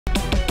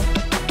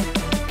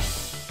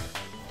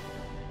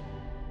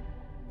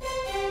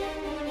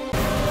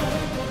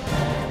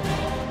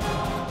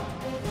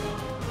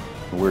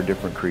we're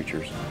different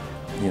creatures.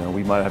 You know,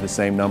 we might have the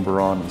same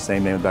number on, the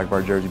same name on the back of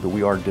our jersey, but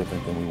we are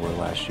different than we were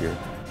last year.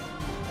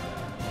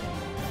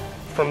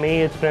 For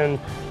me, it's been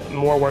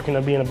more working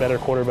on being a better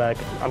quarterback.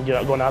 I'm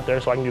going out there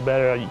so I can do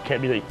better. You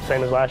can't be the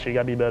same as last year, you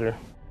gotta be better.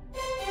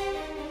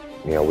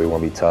 You know, we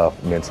want to be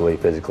tough mentally,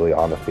 physically,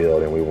 on the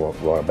field, and we won't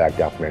want to back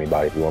down from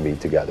anybody. We want to be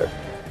together.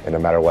 And no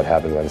matter what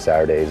happens on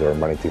Saturdays or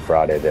Monday through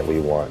Friday, that we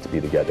want to be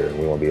together and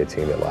we want to be a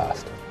team that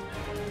lasts.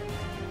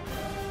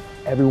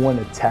 Everyone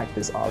attacked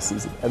this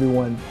offseason.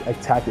 Everyone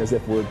attacked as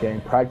if we're a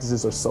game.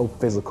 Practices are so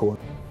physical.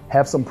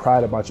 Have some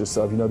pride about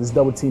yourself. You know, this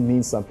double team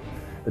means something.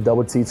 The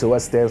double T to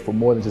us stands for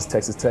more than just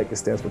Texas Tech. It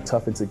stands for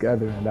tough and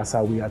together, and that's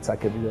how we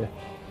attack every day.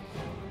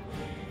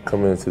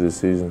 Coming into the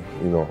season,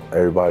 you know,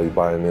 everybody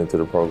buying into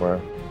the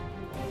program.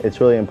 It's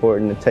really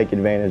important to take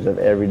advantage of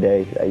every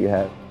day that you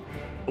have.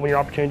 When your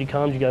opportunity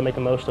comes, you gotta make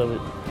the most of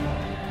it.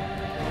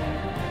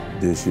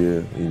 This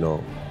year, you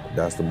know,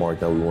 that's the mark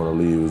that we want to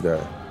leave, is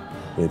that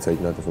we didn't take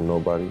nothing from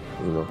nobody.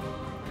 You know,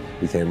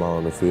 we came out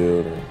on the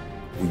field and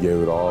we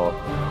gave it all.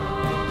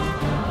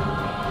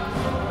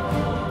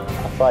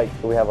 I feel like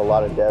we have a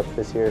lot of depth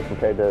this year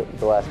compared to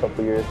the last couple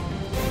of years.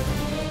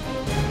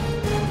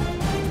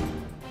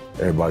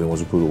 Everybody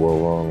wants to prove the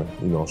world wrong, and,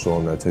 you know, show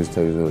them that Texas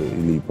Tech is an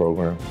elite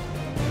program.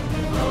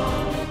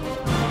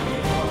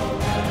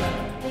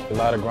 A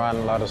lot of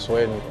grinding, a lot of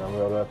sweating.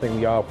 I think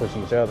we all push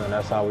each other, and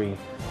that's how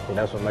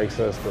that's what makes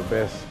us the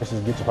best. Let's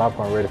just get your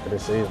popcorn ready for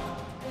this season.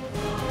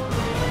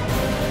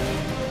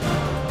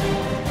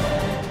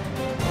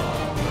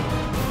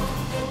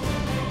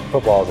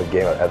 Football is a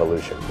game of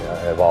evolution, you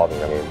know,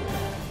 evolving. I mean,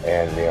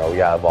 and you know, we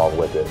got to evolve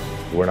with it.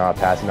 We're not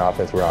passing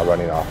offense, we're not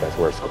running offense,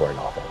 we're scoring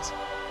offense.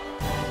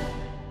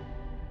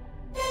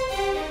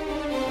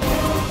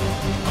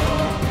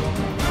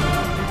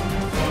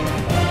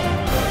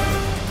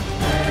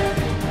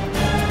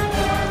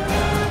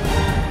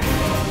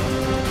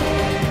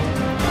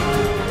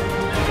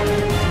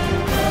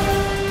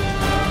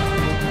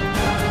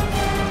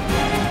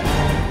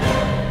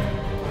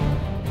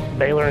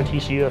 Baylor and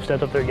TCU have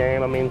stepped up their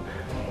game. I mean,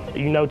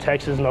 you know,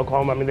 Texas and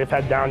Oklahoma, I mean, they've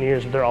had down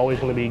years, but they're always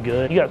going to be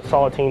good. You got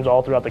solid teams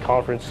all throughout the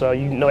conference, so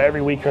you know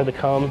every week you're going to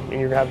come and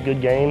you're going to have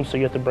good games, so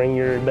you have to bring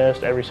your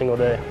best every single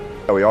day.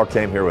 We all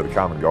came here with a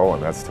common goal,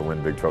 and that's to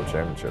win Big 12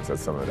 championships.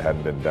 That's something that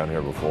hadn't been done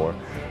here before,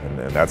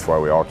 and that's why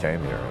we all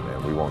came here,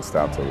 and we won't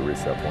stop till we reach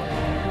that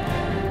point.